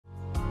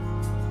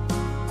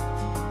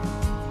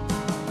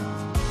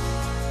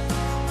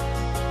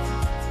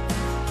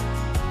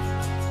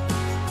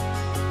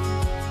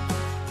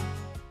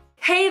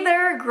Hey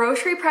there,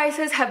 grocery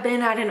prices have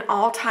been at an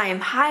all-time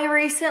high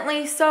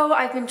recently, so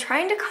I've been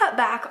trying to cut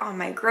back on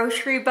my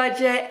grocery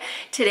budget.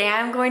 Today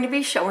I'm going to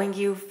be showing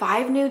you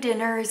 5 new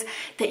dinners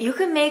that you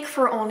can make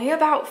for only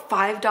about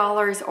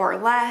 $5 or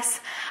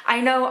less.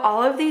 I know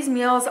all of these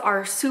meals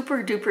are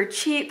super duper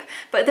cheap,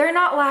 but they're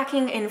not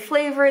lacking in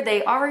flavor.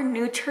 They are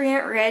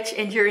nutrient rich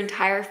and your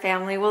entire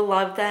family will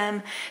love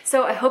them.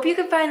 So I hope you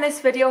can find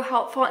this video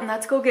helpful, and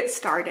let's go get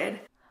started.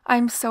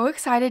 I'm so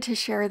excited to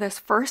share this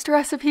first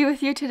recipe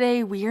with you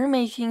today. We are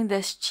making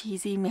this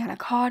cheesy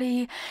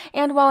manicotti,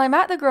 and while I'm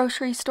at the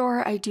grocery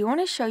store, I do want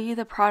to show you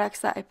the products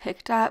that I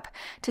picked up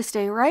to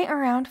stay right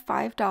around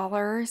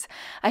 $5.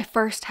 I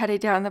first headed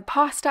down the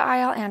pasta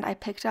aisle and I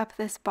picked up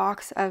this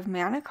box of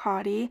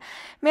manicotti.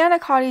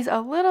 Manicotti's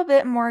a little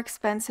bit more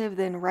expensive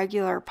than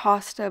regular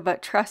pasta,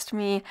 but trust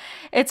me,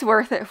 it's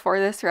worth it for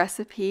this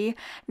recipe.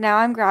 Now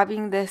I'm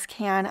grabbing this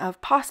can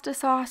of pasta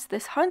sauce.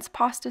 This Hunt's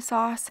pasta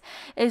sauce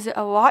is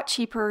a lot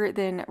cheaper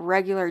than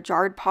regular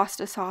jarred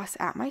pasta sauce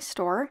at my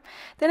store.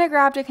 Then I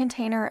grabbed a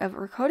container of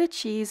ricotta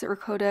cheese.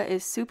 Ricotta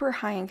is super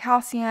high in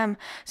calcium,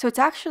 so it's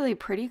actually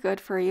pretty good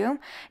for you.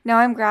 Now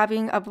I'm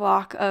grabbing a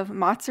block of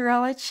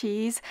mozzarella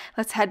cheese.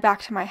 Let's head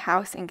back to my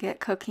house and get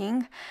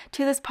cooking.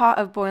 To this pot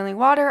of boiling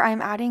water,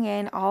 I'm adding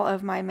in all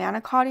of my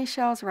manicotti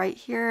shells right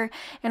here,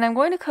 and I'm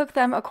going to cook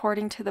them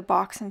according to the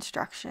box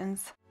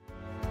instructions.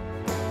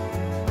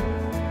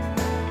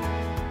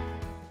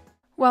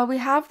 While we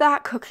have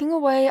that cooking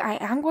away, I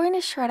am going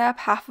to shred up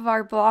half of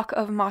our block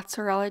of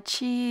mozzarella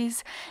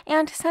cheese,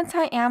 and since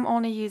I am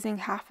only using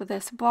half of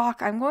this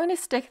block, I'm going to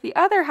stick the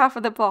other half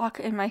of the block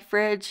in my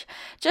fridge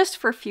just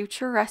for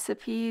future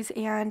recipes.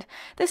 And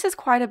this is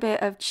quite a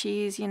bit of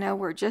cheese, you know,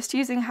 we're just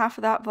using half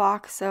of that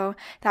block, so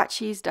that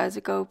cheese does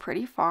go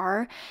pretty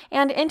far.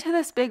 And into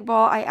this big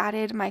bowl, I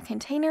added my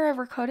container of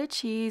ricotta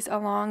cheese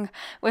along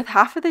with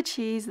half of the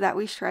cheese that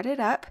we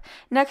shredded up.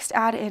 Next,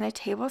 add in a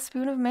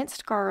tablespoon of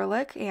minced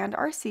garlic and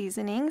our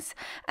seasonings,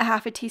 a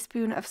half a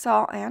teaspoon of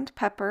salt and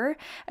pepper,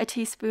 a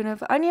teaspoon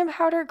of onion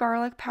powder,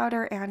 garlic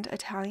powder, and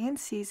Italian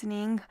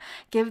seasoning.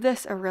 Give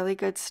this a really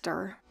good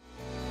stir.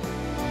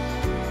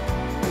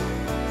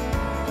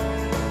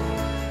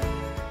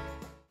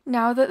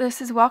 Now that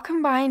this is well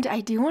combined, I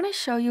do want to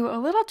show you a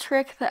little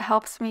trick that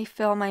helps me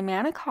fill my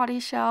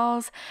manicotti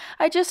shells.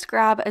 I just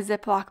grab a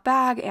Ziploc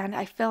bag and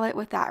I fill it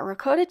with that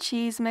ricotta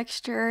cheese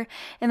mixture,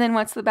 and then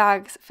once the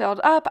bag's filled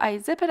up, I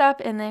zip it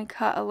up and then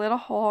cut a little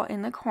hole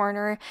in the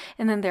corner,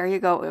 and then there you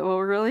go. It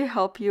will really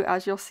help you,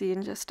 as you'll see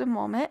in just a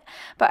moment.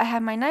 But I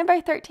have my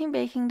 9x13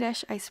 baking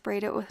dish. I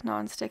sprayed it with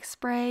nonstick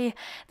spray.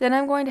 Then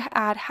I'm going to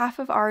add half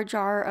of our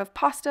jar of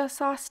pasta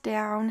sauce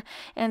down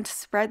and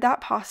spread that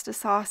pasta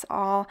sauce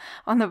all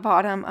on the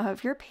bottom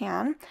of your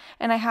pan.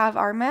 And I have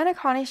our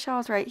manicotti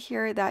shells right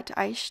here that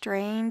I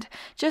strained.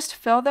 Just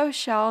fill those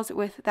shells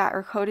with that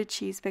ricotta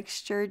cheese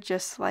mixture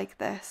just like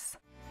this.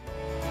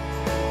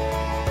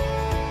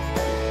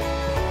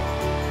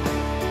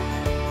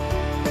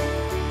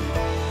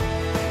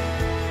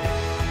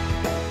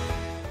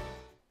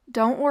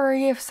 Don't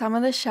worry if some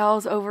of the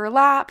shells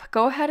overlap.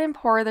 Go ahead and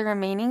pour the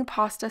remaining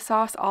pasta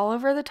sauce all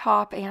over the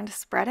top and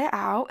spread it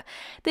out.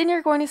 Then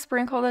you're going to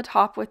sprinkle the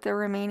top with the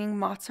remaining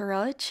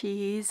mozzarella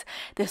cheese.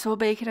 This will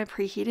bake in a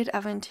preheated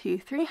oven to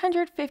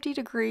 350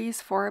 degrees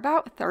for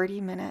about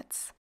 30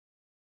 minutes.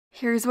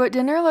 Here's what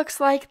dinner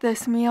looks like.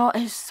 This meal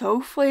is so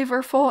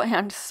flavorful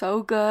and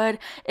so good.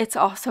 It's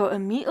also a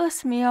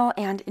meatless meal,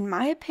 and in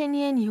my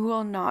opinion, you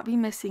will not be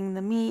missing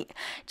the meat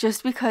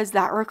just because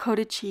that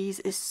ricotta cheese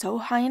is so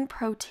high in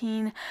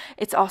protein.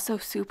 It's also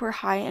super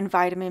high in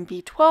vitamin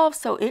B12,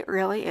 so it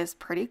really is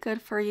pretty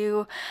good for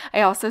you.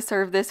 I also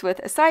served this with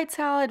a side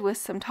salad with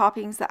some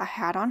toppings that I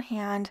had on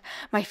hand.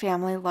 My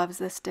family loves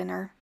this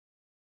dinner.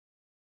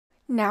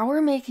 Now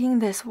we're making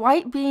this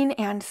white bean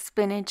and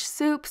spinach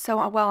soup.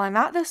 So while I'm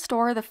at the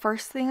store, the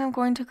first thing I'm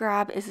going to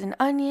grab is an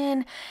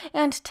onion,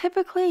 and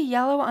typically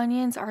yellow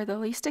onions are the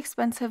least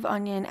expensive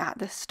onion at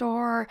the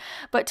store,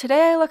 but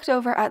today I looked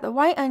over at the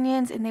white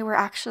onions and they were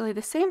actually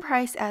the same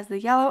price as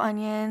the yellow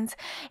onions,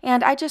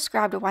 and I just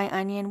grabbed a white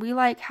onion. We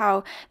like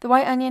how the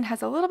white onion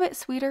has a little bit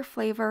sweeter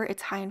flavor,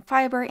 it's high in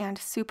fiber and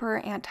super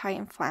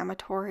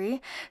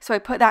anti-inflammatory, so I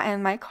put that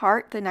in my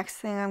cart. The next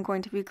thing I'm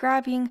going to be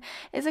grabbing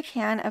is a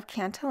can of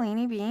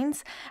cannellini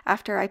beans.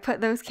 After I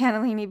put those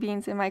cannellini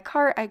beans in my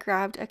cart, I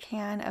grabbed a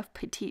can of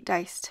petite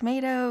diced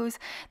tomatoes.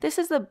 This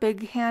is a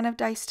big can of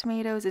diced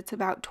tomatoes. It's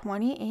about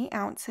 28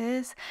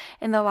 ounces.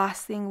 And the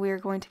last thing we're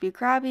going to be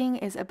grabbing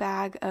is a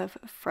bag of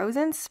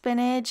frozen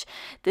spinach.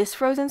 This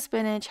frozen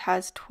spinach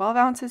has 12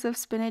 ounces of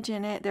spinach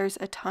in it. There's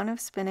a ton of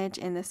spinach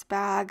in this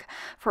bag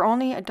for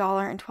only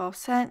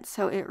 $1.12,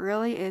 so it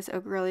really is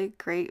a really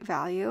great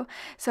value.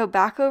 So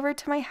back over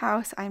to my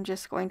house, I'm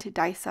just going to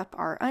dice up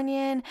our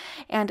onion,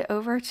 and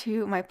over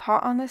to my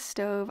pot on the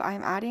stove.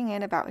 I'm adding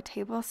in about a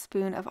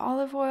tablespoon of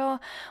olive oil.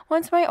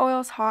 Once my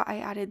oil's hot, I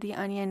added the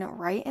onion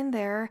right in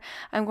there.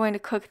 I'm going to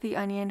cook the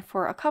onion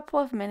for a couple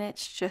of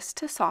minutes just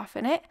to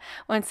soften it.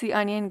 Once the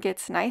onion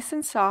gets nice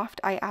and soft,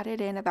 I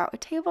added in about a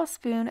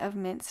tablespoon of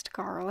minced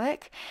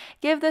garlic.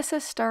 Give this a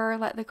stir,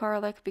 let the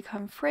garlic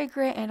become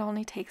fragrant. It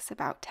only takes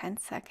about 10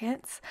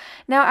 seconds.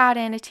 Now add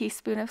in a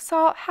teaspoon of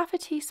salt, half a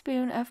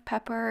teaspoon of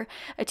pepper,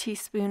 a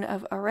teaspoon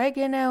of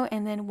oregano,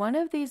 and then one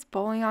of these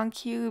bouillon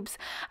cubes.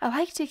 I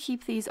like to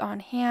keep these on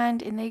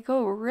hand and they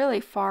go really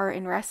far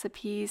in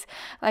recipes.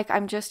 Like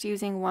I'm just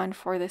using one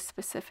for this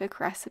specific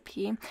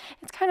recipe.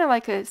 It's kind of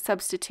like a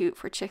substitute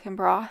for chicken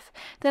broth.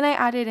 Then I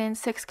added in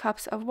 6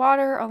 cups of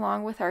water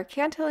along with our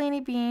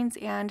cannellini beans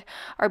and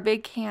our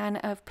big can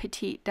of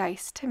petite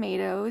diced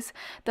tomatoes.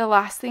 The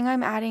last thing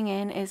I'm adding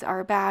in is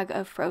our bag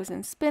of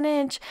frozen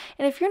spinach.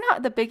 And if you're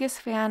not the biggest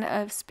fan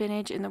of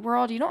spinach in the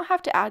world, you don't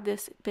have to add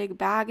this big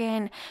bag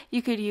in.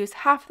 You could use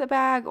half the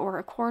bag or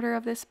a quarter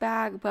of this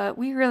bag, but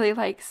we really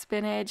like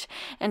spinach,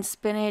 and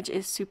spinach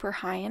is super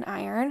high in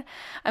iron.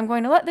 I'm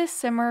going to let this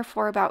simmer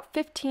for about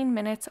 15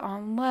 minutes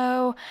on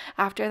low.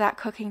 After that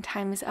cooking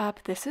time is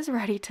up, this is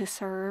ready to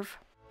serve.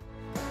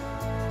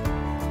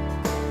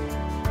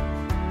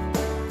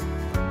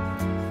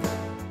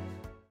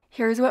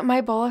 Here's what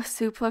my bowl of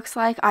soup looks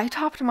like. I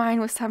topped mine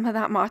with some of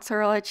that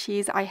mozzarella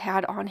cheese I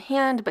had on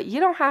hand, but you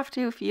don't have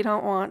to if you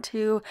don't want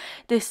to.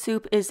 This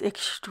soup is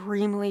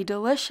extremely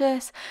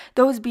delicious.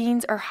 Those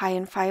beans are high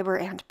in fiber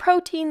and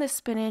protein. The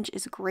spinach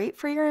is great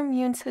for your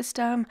immune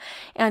system,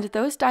 and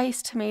those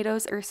diced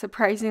tomatoes are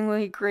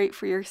surprisingly great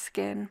for your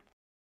skin.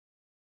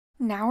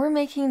 Now we're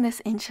making this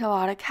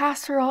enchilada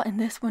casserole, and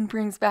this one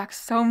brings back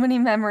so many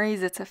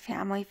memories. It's a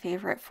family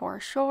favorite for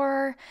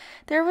sure.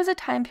 There was a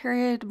time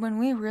period when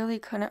we really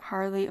couldn't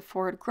hardly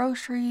afford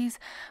groceries.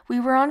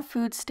 We were on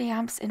food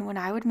stamps, and when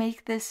I would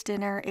make this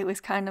dinner, it was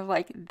kind of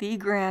like the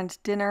grand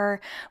dinner.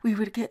 We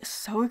would get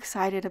so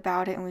excited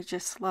about it, and we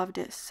just loved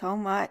it so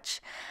much.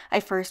 I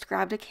first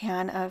grabbed a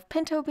can of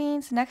pinto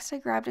beans. Next, I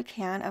grabbed a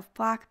can of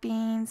black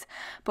beans.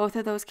 Both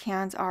of those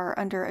cans are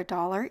under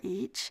 $1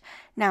 each.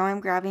 Now I'm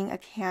grabbing a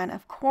can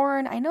of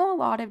corn. I know a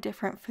lot of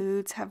different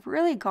foods have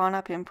really gone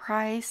up in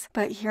price,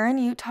 but here in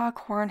Utah,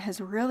 corn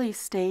has really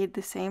stayed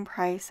the same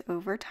price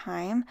over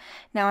time.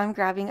 Now I'm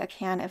grabbing a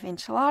can of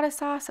enchilada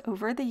sauce.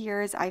 Over the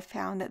years, I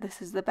found that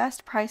this is the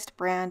best priced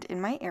brand in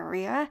my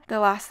area. The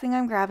last thing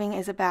I'm grabbing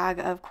is a bag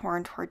of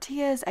corn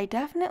tortillas. I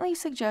definitely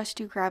suggest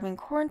you grabbing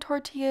corn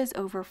tortillas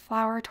over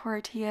flour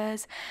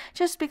tortillas,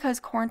 just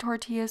because corn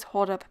tortillas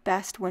hold up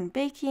best when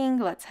baking.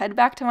 Let's head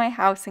back to my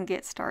house and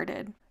get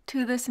started.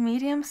 To this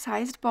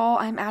medium-sized bowl,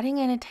 I'm adding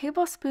in a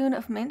tablespoon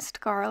of minced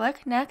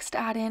garlic. Next,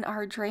 add in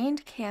our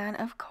drained can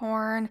of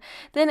corn.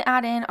 Then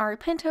add in our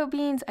pinto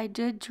beans. I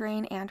did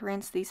drain and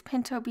rinse these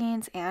pinto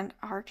beans and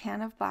our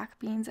can of black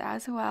beans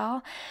as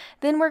well.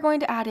 Then we're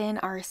going to add in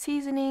our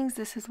seasonings.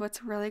 This is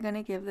what's really going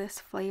to give this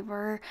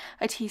flavor.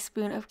 A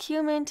teaspoon of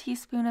cumin,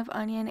 teaspoon of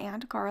onion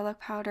and garlic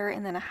powder,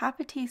 and then a half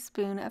a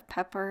teaspoon of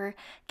pepper.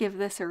 Give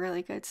this a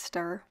really good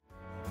stir.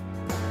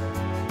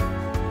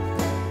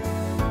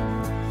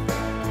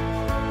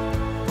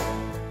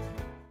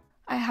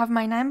 I have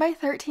my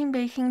 9x13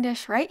 baking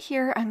dish right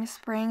here. I'm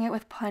spraying it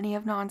with plenty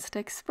of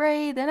nonstick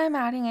spray. Then I'm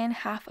adding in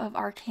half of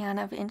our can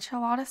of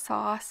enchilada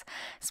sauce.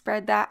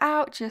 Spread that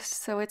out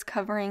just so it's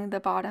covering the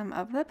bottom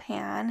of the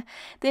pan.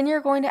 Then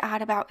you're going to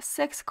add about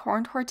 6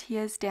 corn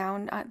tortillas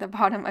down at the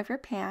bottom of your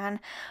pan.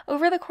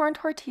 Over the corn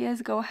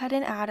tortillas, go ahead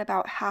and add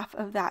about half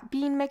of that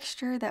bean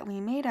mixture that we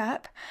made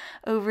up.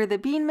 Over the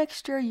bean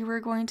mixture, you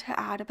are going to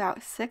add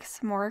about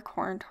 6 more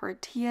corn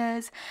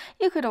tortillas.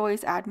 You could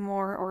always add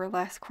more or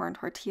less corn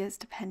tortillas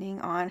depending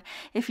on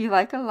if you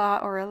like a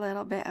lot or a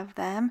little bit of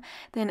them.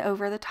 Then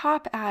over the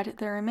top, add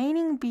the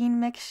remaining bean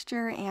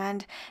mixture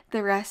and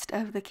the rest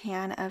of the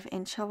can of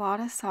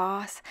enchilada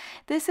sauce.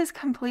 This is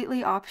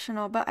completely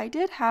optional, but I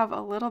did have a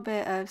little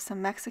bit of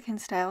some Mexican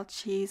style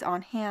cheese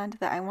on hand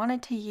that I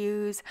wanted to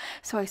use,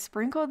 so I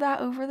sprinkled that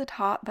over the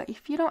top, but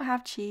if you don't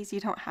have cheese, you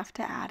don't have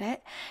to add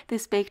it.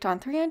 This baked on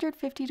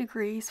 350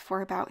 degrees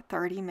for about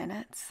 30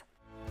 minutes.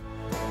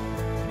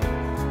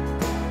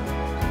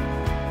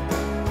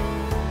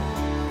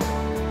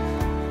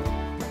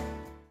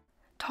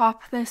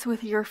 Top this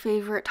with your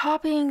favorite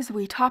toppings.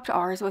 We topped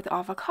ours with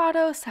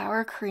avocado,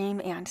 sour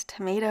cream, and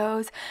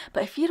tomatoes,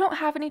 but if you don't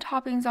have any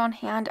toppings on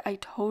hand, I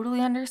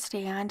totally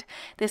understand.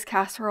 This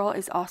casserole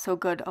is also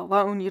good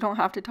alone. You don't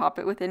have to top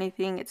it with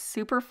anything. It's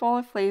super full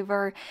of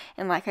flavor,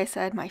 and like I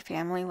said, my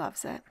family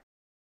loves it.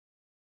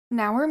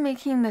 Now we're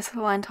making this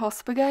lentil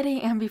spaghetti,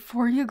 and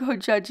before you go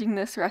judging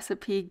this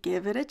recipe,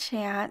 give it a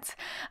chance.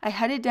 I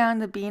headed down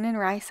the bean and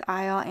rice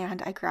aisle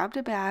and I grabbed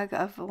a bag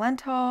of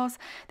lentils.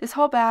 This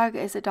whole bag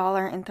is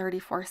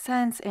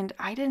 $1.34, and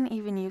I didn't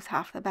even use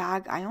half the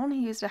bag. I only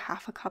used a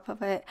half a cup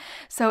of it,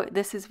 so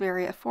this is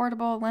very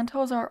affordable.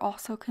 Lentils are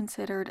also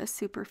considered a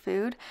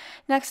superfood.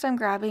 Next, I'm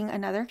grabbing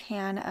another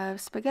can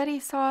of spaghetti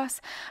sauce.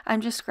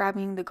 I'm just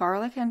grabbing the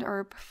garlic and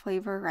herb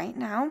flavor right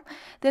now.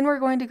 Then we're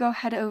going to go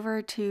head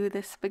over to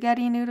the spaghetti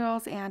spaghetti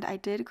noodles, and I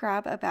did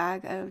grab a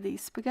bag of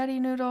these spaghetti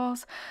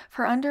noodles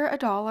for under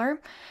 $1.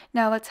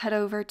 Now let's head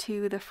over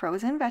to the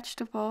frozen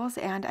vegetables,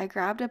 and I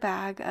grabbed a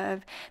bag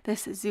of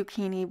this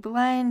zucchini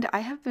blend. I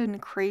have been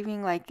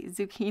craving like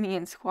zucchini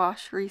and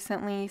squash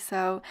recently,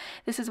 so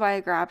this is why I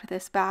grabbed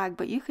this bag,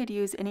 but you could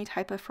use any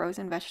type of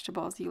frozen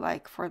vegetables you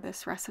like for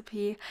this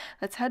recipe.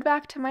 Let's head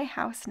back to my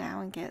house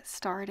now and get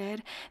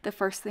started. The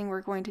first thing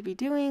we're going to be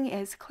doing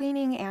is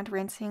cleaning and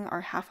rinsing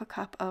our 1/2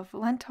 cup of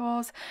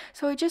lentils.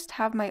 So I just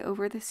have my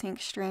over the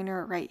sink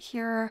strainer right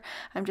here.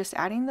 I'm just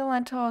adding the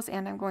lentils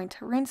and I'm going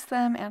to rinse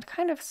them and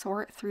kind of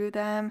sort through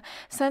them.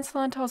 Since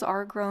lentils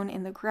are grown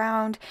in the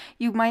ground,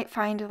 you might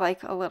find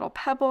like a little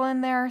pebble in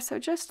there, so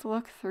just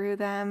look through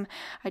them.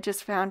 I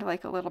just found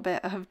like a little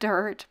bit of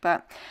dirt,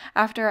 but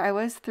after I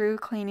was through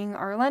cleaning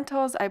our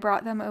lentils, I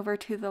brought them over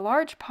to the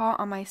large pot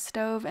on my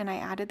stove and I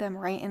added them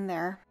right in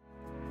there.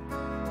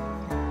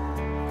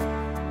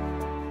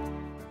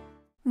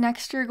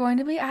 Next, you're going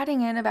to be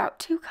adding in about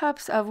 2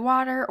 cups of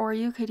water, or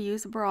you could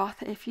use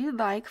broth if you'd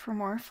like for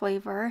more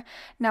flavor.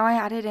 Now I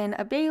added in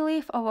a bay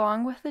leaf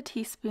along with a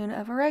teaspoon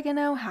of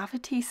oregano, 1/2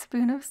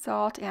 teaspoon of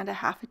salt, and a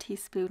 1/2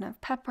 teaspoon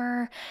of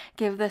pepper.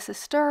 Give this a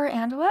stir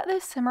and let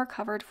this simmer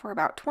covered for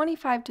about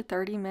 25 to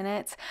 30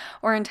 minutes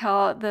or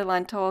until the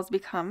lentils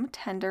become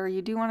tender.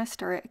 You do want to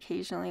stir it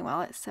occasionally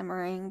while it's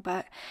simmering,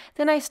 but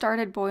then I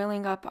started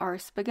boiling up our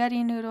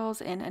spaghetti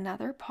noodles in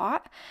another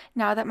pot.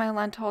 Now that my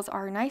lentils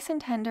are nice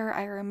and tender,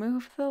 I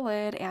remove the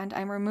lid and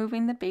I'm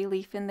removing the bay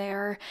leaf in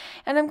there,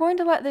 and I'm going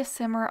to let this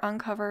simmer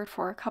uncovered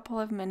for a couple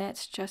of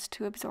minutes just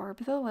to absorb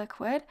the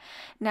liquid.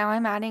 Now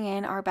I'm adding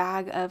in our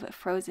bag of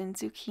frozen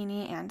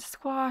zucchini and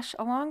squash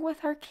along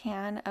with our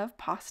can of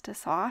pasta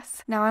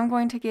sauce. Now I'm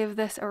going to give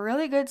this a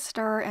really good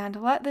stir and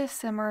let this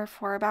simmer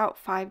for about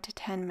 5 to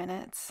 10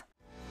 minutes.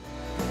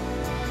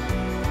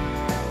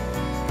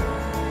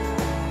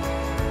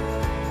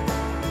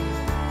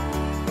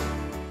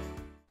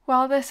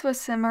 While this was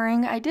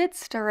simmering, I did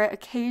stir it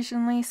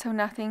occasionally so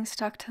nothing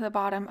stuck to the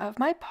bottom of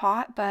my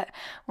pot, but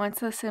once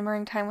the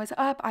simmering time was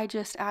up, I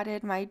just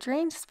added my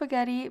drained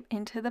spaghetti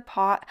into the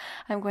pot.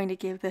 I'm going to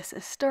give this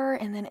a stir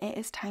and then it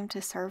is time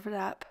to serve it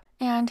up.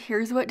 And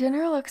here's what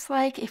dinner looks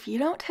like. If you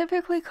don't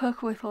typically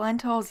cook with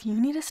lentils, you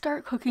need to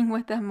start cooking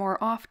with them more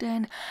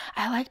often.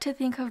 I like to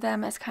think of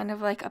them as kind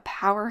of like a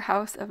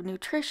powerhouse of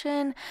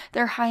nutrition.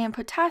 They're high in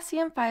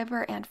potassium,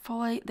 fiber, and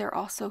folate. They're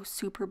also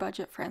super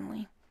budget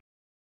friendly.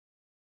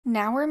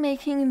 Now we're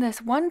making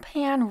this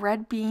 1-pan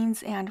red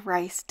beans and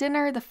rice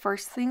dinner. The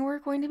first thing we're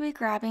going to be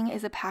grabbing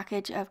is a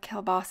package of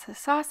kielbasa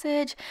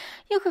sausage.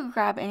 You could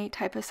grab any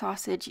type of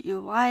sausage you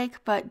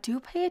like, but do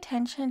pay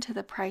attention to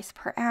the price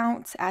per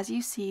ounce. As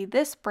you see,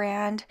 this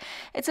brand,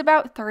 it's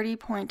about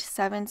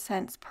 30.7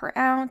 cents per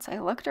ounce. I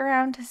looked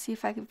around to see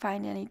if I could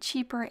find any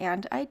cheaper,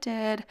 and I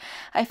did.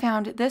 I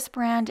found this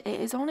brand, it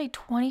is only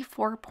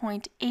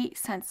 24.8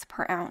 cents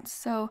per ounce.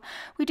 So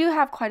we do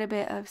have quite a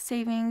bit of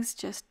savings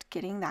just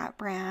getting that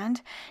brand.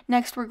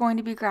 Next, we're going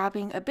to be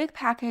grabbing a big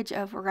package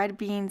of red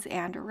beans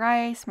and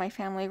rice. My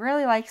family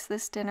really likes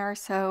this dinner,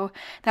 so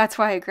that's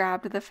why I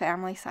grabbed the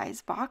family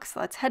size box.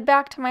 Let's head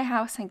back to my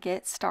house and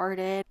get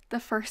started. The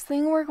first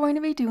thing we're going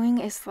to be doing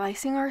is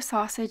slicing our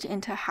sausage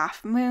into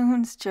half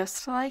moons,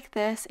 just like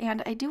this.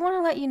 And I do want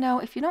to let you know,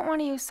 if you don't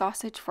want to use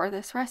sausage for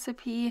this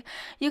recipe,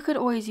 you could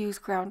always use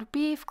ground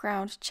beef,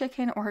 ground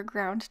chicken, or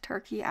ground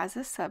turkey as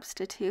a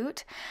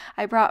substitute.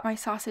 I brought my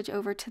sausage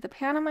over to the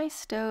pan on my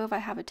stove. I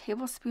have a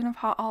tablespoon of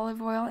hot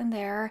olive oil in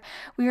there.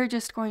 We are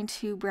just going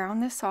to brown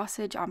the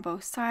sausage on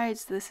both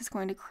sides. This is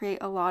going to create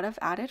a lot of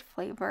added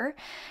flavor.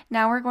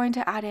 Now we're going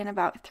to add in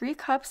about 3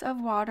 cups of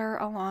water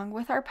along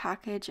with our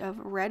package of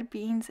red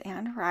beans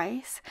and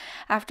rice.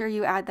 After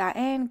you add that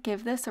in,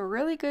 give this a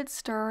really good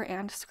stir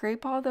and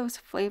scrape all those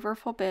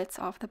flavorful bits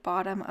off the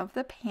bottom of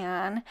the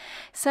pan.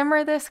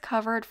 Simmer this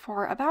covered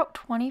for about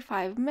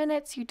 25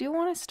 minutes. You do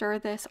want to stir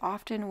this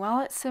often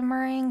while it's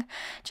simmering,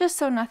 just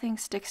so nothing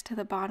sticks to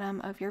the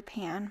bottom of your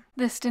pan.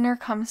 This dinner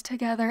comes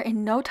together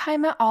in no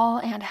time at all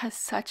and has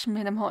such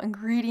minimal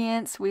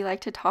ingredients. We like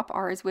to top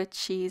ours with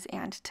cheese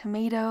and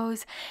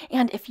tomatoes.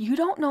 And if you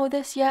don't know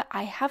this yet,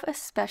 I have a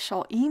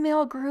special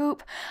email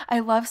group. I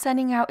love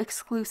sending out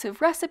exclusive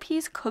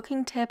recipes,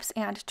 cooking tips,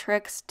 and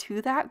tricks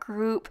to that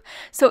group.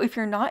 So if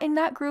you're not in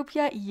that group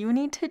yet, you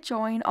need to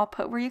join. I'll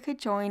put where you could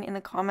join in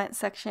the comment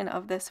section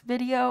of this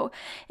video.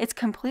 It's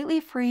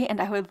completely free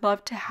and I would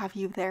love to have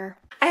you there.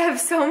 I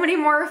have so many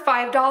more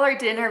 $5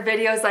 dinner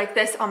videos like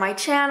this on my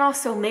channel,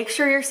 so make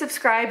sure you're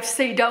subscribed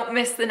so you don't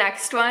miss the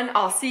next one.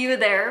 I'll see you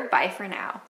there. Bye for now.